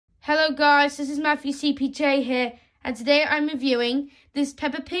Hello guys, this is Matthew CPJ here, and today I'm reviewing this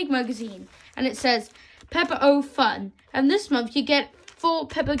Peppa Pig magazine, and it says Peppa Oh Fun, and this month you get 4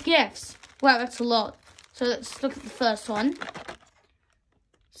 Peppa gifts. Wow, that's a lot. So let's look at the first one.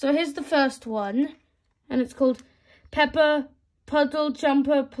 So here's the first one, and it's called Peppa Puddle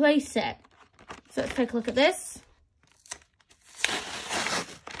Jumper Playset. So let's take a look at this.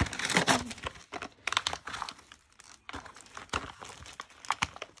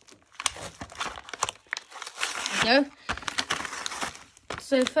 Go.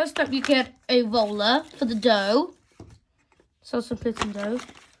 So first up you get a roller for the dough. So some put some dough.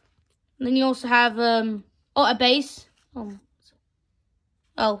 And then you also have a base.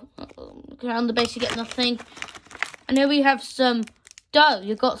 Around the base you get nothing. And here we have some dough.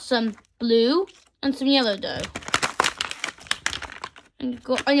 You've got some blue and some yellow dough. And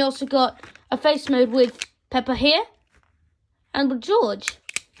you also got a face mode with Peppa here and with George.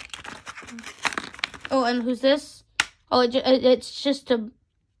 Oh, and who's this? Oh, it's just a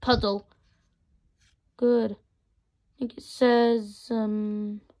puddle. Good. I think it says,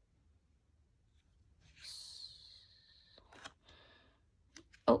 I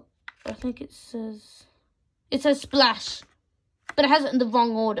think it says splash. But it has it in the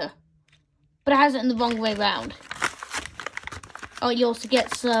wrong order. But it has it in the wrong way round. Oh, you also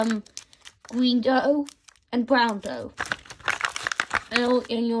get some green dough and brown dough. And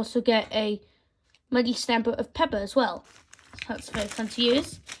you also get a muddy stamper of Peppa as well. That's very fun to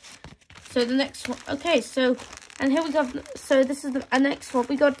use. So the next one, okay, so, and here we go, so this is the next one,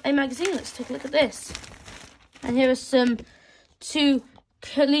 we got a magazine. Let's take a look at this. And here are some 2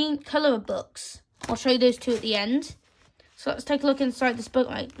 colour books. I'll show you those 2 at the end. So let's take a look inside this book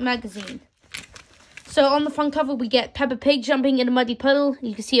magazine. So on the front cover we get Peppa Pig jumping in a muddy puddle.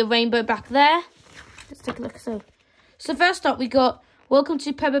 You can see a rainbow back there. Let's take a look. So first up we got Welcome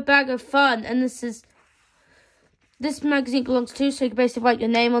to Peppa Bag of Fun, and this magazine belongs to, so you can basically write your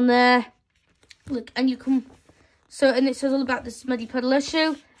name on there. Look, and you can, and it says all about this muddy puddle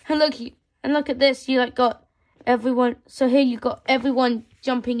issue. And look at this, you got everyone. So here you got everyone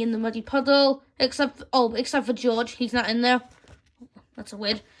jumping in the muddy puddle, except for George, he's not in there. That's a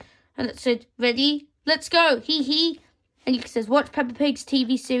weird. And it said, "Ready, let's go, hee hee." And it says, "Watch Peppa Pig's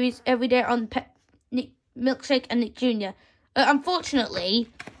TV series every day on Milkshake and Nick Jr."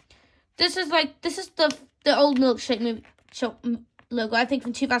 Unfortunately, this is the old Milkshake movie show logo, I think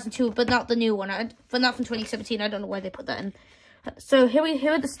from 2002, but not the new one. But not from 2017. I don't know why they put that in. So here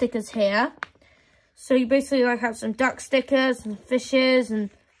are the stickers here. So you basically have some duck stickers and fishes and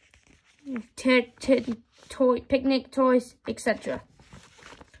picnic toys, etc.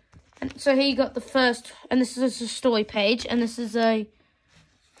 And so here you got the first, and this is a story page, and this is this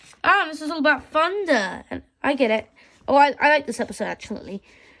is all about thunder, and I get it. Oh, I like this episode, actually.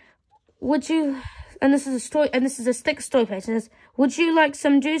 Would you... And this is a story... And this is a sticker story page. It says, "Would you like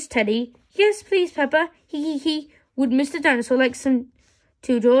some juice, Teddy?" "Yes, please, Peppa. Hee hee hee." "Would Mr. Dinosaur like some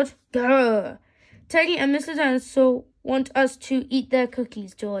too, George?" "Grr." "Teddy and Mr. Dinosaur want us to eat their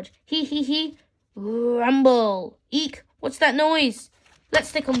cookies, George." "Hee hee hee." "Rumble." "Eek. What's that noise?" Let's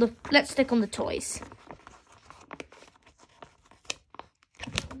stick on the toys.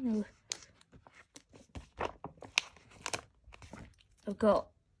 I've got,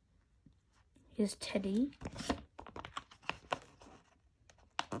 here's Teddy.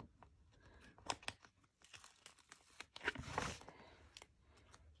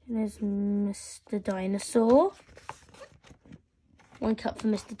 And there's Mr. Dinosaur. 1 cup for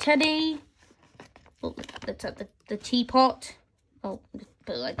Mr. Teddy. Oh, let's add the teapot. Oh, just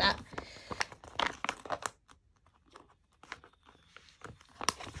put it like that.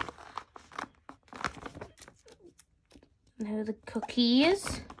 And here are the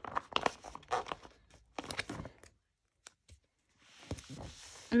cookies.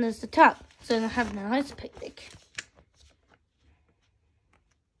 And there's the top. So they're having a nice picnic.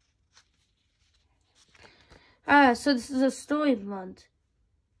 So this is a story month.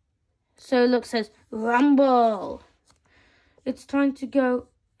 So look, says Rumble. It's time to go.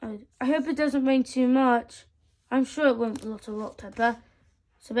 I hope it doesn't rain too much. I'm sure it won't a lot, Peppa.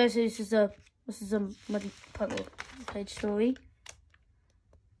 So basically this is a muddy puddle page story.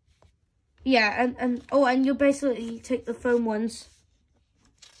 Yeah, and you'll basically take the foam ones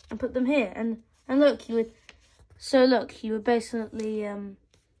and put them here, and look, you would basically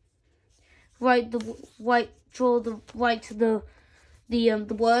draw the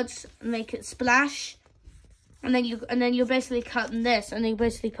words and make it splash, and then you're basically cutting this, and then you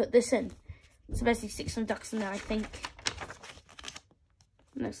basically put this in. So basically stick some ducks in there, I think.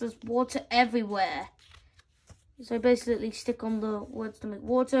 And it says water everywhere. So basically stick on the words to make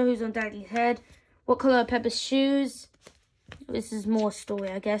water. Who's on Daddy's head? What colour are Peppa's shoes? This is more story,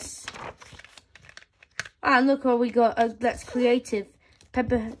 I guess. And look what we got. That's creative.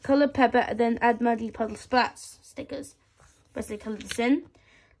 Peppa, colour Peppa, and then add muddy puddle splats stickers. Basically colour this in.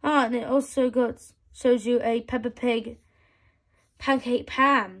 And it also shows you a Peppa Pig pancake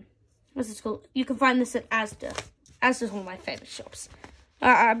pan. What's this called? You can find this at Asda. Asda's one of my favourite shops.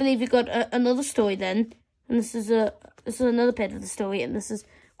 I believe you got another story then. And this is another bit of the story, and this is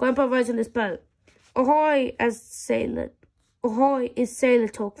Grandpa rides on this boat. Ahoy, ahoy is sailor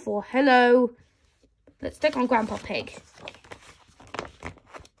talk for hello. Let's stick on Grandpa Pig.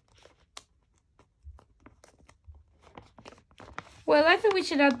 Well, I think we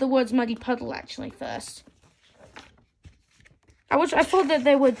should add the words muddy puddle actually first. I thought that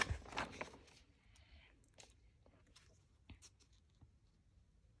they would.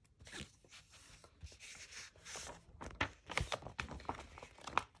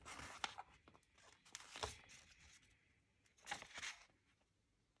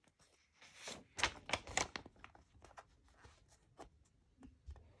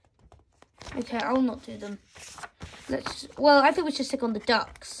 Okay, I'll not do them. Well, I think we should stick on the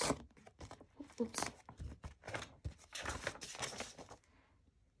ducks. Oops.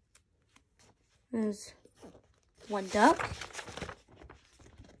 There's one duck.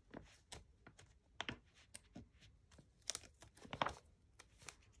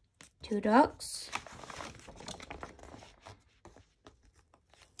 Two ducks.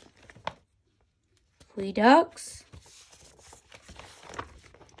 Three ducks.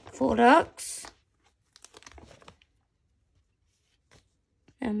 4 ducks.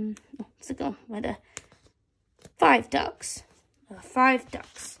 What's it gone? Right there. 5 ducks. 5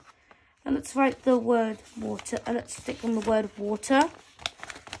 ducks. And let's write the word water. And let's stick on the word water.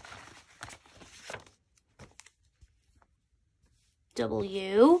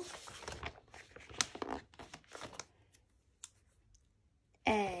 W.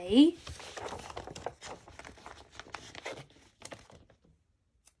 A.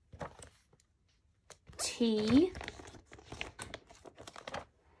 T.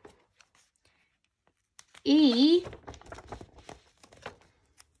 E.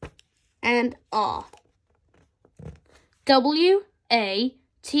 And R. W. A.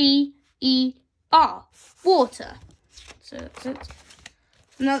 T. E. R. Water. So that's it.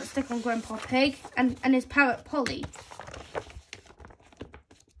 Now let's stick on Grandpa Pig and his parrot Polly.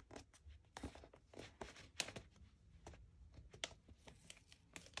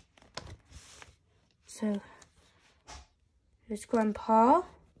 So here's Grandpa.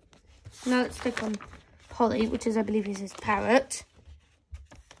 Now let's stick on Polly, which is, I believe, is his parrot.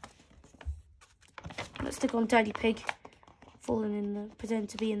 Let's stick on Daddy Pig, falling in the, pretend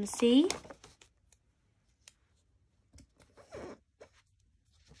to be in the sea.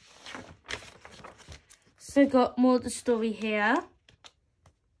 So got more of the story here.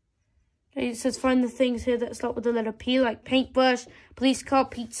 It says find the things here that start with the letter P, like paintbrush, police car,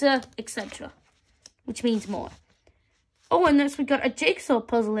 pizza, etc. Which means more. Oh, and next we got a jigsaw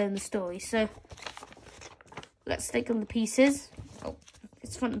puzzle in the story. So let's stick on the pieces. Oh,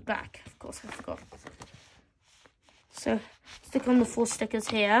 it's front and back. Of course, I forgot. So stick on the 4 stickers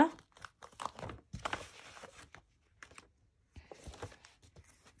here.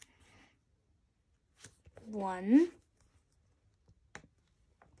 One.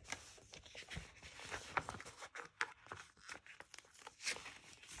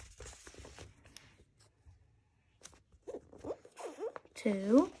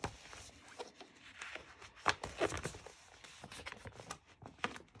 Two.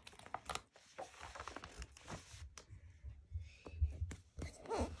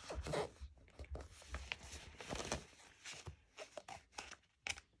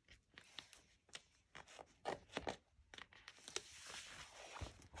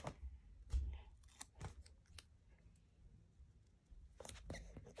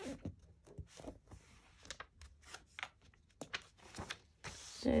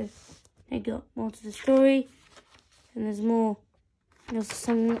 So there you go, more to the story, and there's more. There's a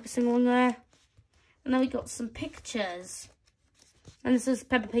song there, and then we got some pictures. And this is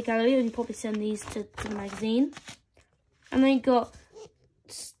Peppa Pig Gallery, and you probably send these to the magazine. And then you got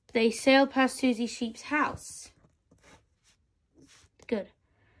they sail past Susie Sheep's house. Good.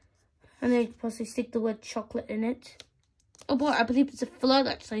 And then you possibly stick the word chocolate in it. Oh boy, I believe it's a flood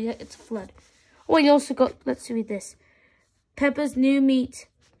actually. Yeah, it's a flood. Oh, you also got, let's read this. Meet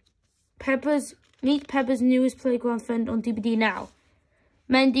Peppa's newest playground friend on DVD now.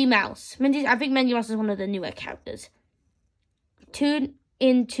 Mindy Mouse. I think Mindy Mouse is one of the newer characters.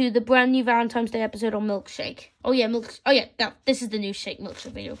 into the brand new Valentine's Day episode on Milkshake. Oh yeah, no, this is the new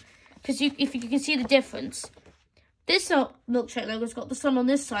Milkshake video. Because if you can see the difference. This Milkshake logo's got the sun on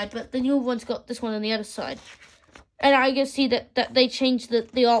this side, but the new one's got this one on the other side. And I can see that they changed the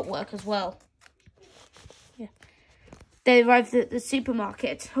artwork as well. Yeah. They arrived at the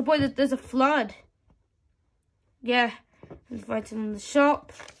supermarket. Oh boy, there's a flood. Yeah. It's right in the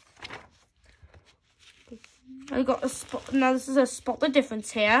shop. I got a spot. Now this is a spot the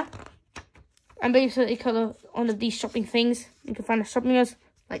difference here. And basically colour one of these shopping things. You can find the shopping malls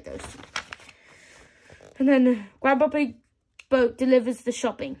like those. And then Grandpa Big Boat delivers the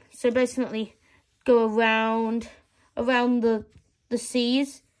shopping. So basically go around the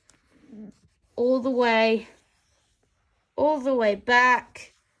seas all the way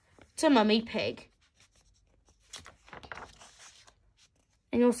back to Mummy Pig.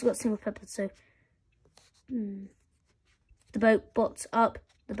 And you also got single Peppa, so the boat bops up,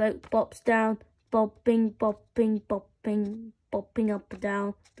 the boat bops down, bobbing, bopping, bopping, bopping up and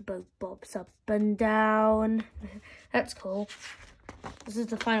down. The boat bobs up and down. That's cool. This is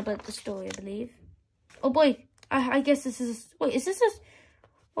the final bit of the story, I believe. Oh boy, I guess this is. Wait, is this a?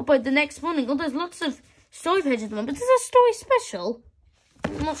 Oh boy, the next morning. Oh, there's lots of story pages at the moment. But is this a story special?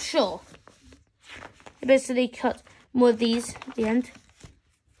 I'm not sure. I basically cut more of these at the end.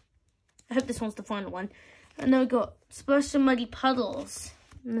 I hope this one's the final one. And then we got Splash and Muddy Puddles.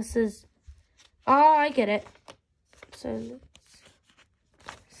 And this is... Oh, I get it. So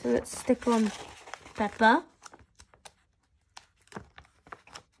let's stick on Peppa.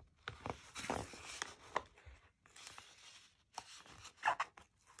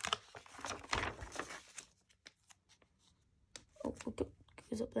 Oh, it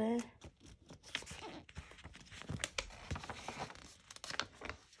goes up there.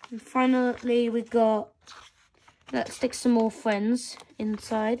 And finally, we got, let's stick some more friends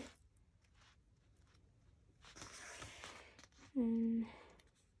inside.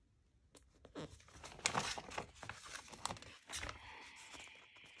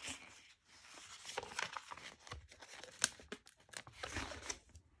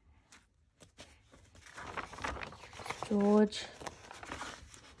 George,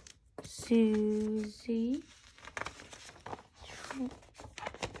 Susie,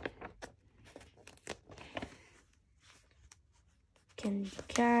 Candy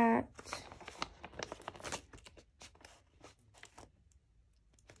Cat,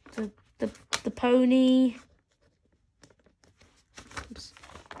 the pony. Oops.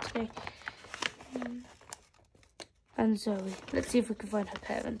 Okay. And Zoe. Let's see if we can find her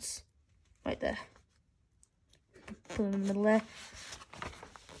parents. Right there. Put them in the middle there.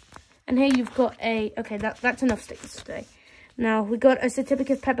 And here you've got a... Okay, that's enough stickers today. Now, we got a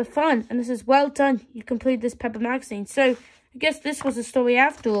certificate of Peppa Fun. And this is well done. You completed this Peppa magazine. So, I guess this was a story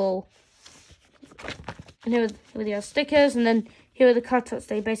after all. And here are the other stickers. And then here are the cutouts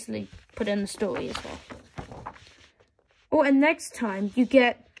they basically put in the story as well. Oh, and next time you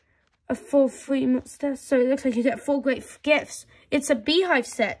get a full 3 months test. So it looks like you get 4 great gifts. It's a beehive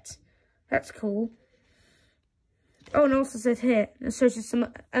set. That's cool. Oh, and also said here, it shows you some,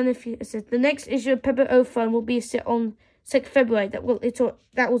 and if you, it says the next issue of Peppa O Fun will be set on 6th February. That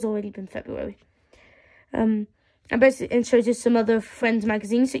was already been February. And basically, it shows you some other Friends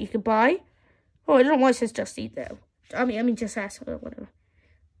magazines that you could buy. Oh, I don't know why it says Just Eat though. I mean, Just Ask or whatever.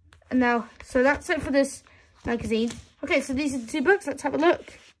 And now, so that's it for this magazine. Okay, so these are the 2 books. Let's have a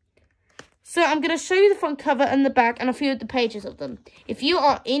look. So I'm going to show you the front cover and the back and a few of the pages of them. If you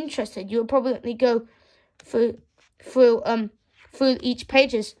are interested, you'll probably go through each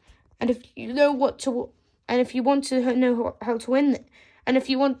pages, and if you know what to, and if you want to know how to win it, and if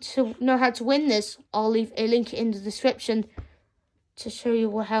you want to know how to win this, I'll leave a link in the description to show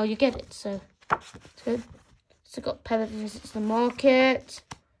you how you get it. So it's good. So got Peppa visits the market.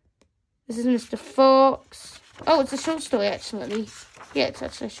 This is Mr. Fox. Oh, it's a short story actually. Yeah, it's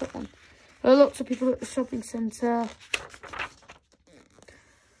actually a short one. There are lots of people at the shopping centre.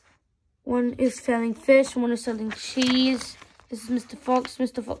 One is selling fish, one is selling cheese. This is Mr. Fox.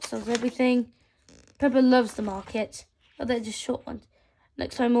 Mr. Fox sells everything. Peppa loves the market. Oh, they're just short ones.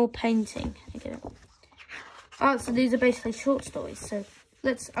 Next time, more painting. I get it. Oh, so these are basically short stories. So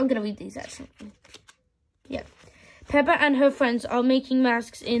I'm going to read these actually. Yeah. Peppa and her friends are making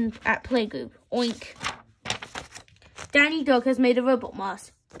masks at playgroup. Oink. Danny Dog has made a robot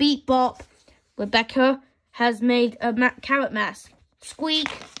mask. Beep bop. Rebecca has made a carrot mask. Squeak.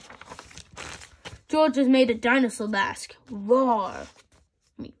 George has made a dinosaur mask. Roar.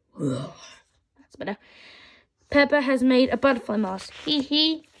 Roar. That's better. Peppa has made a butterfly mask. Hee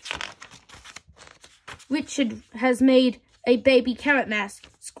hee. Richard has made a baby carrot mouse.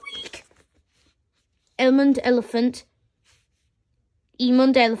 Squeak. Edmund Elephant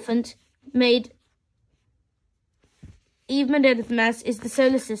made... Edmund Elephant Mouse is the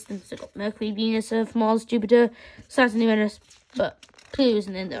solar system. So got Mercury, Venus, Earth, Mars, Jupiter, Saturn, Uranus. But Pluto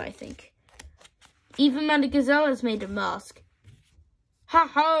isn't in there, I think. Even Manda Gazelle has made a mask.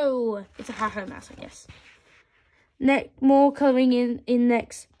 Ha-ho! It's a ha-ho mouse, I guess. More colouring in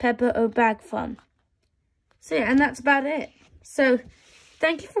next Peppa O Bag Fun. So yeah, and that's about it. So,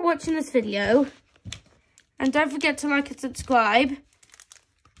 thank you for watching this video. And don't forget to like and subscribe.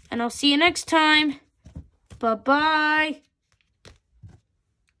 And I'll see you next time. Bye-bye.